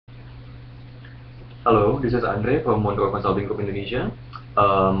Hello, this is Andre from Mondor Consulting Group Indonesia.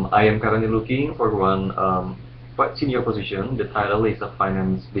 I am currently looking for one quite senior position. The title is a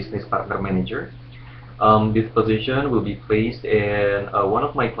Finance Business Partner Manager. This position will be placed in one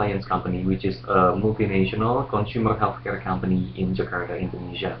of my clients' company, which is a multinational consumer healthcare company in Jakarta,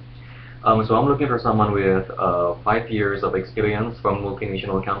 Indonesia. So I'm looking for someone with 5 years of experience from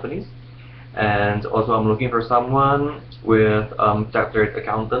multinational companies, and also I'm looking for someone with chartered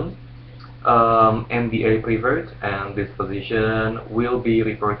accountant, MBA preferred, and this position will be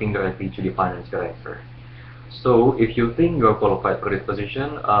reporting directly to the finance director. So if you think you are qualified for this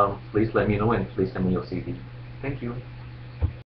position, please let me know and please send me your CV. Thank you.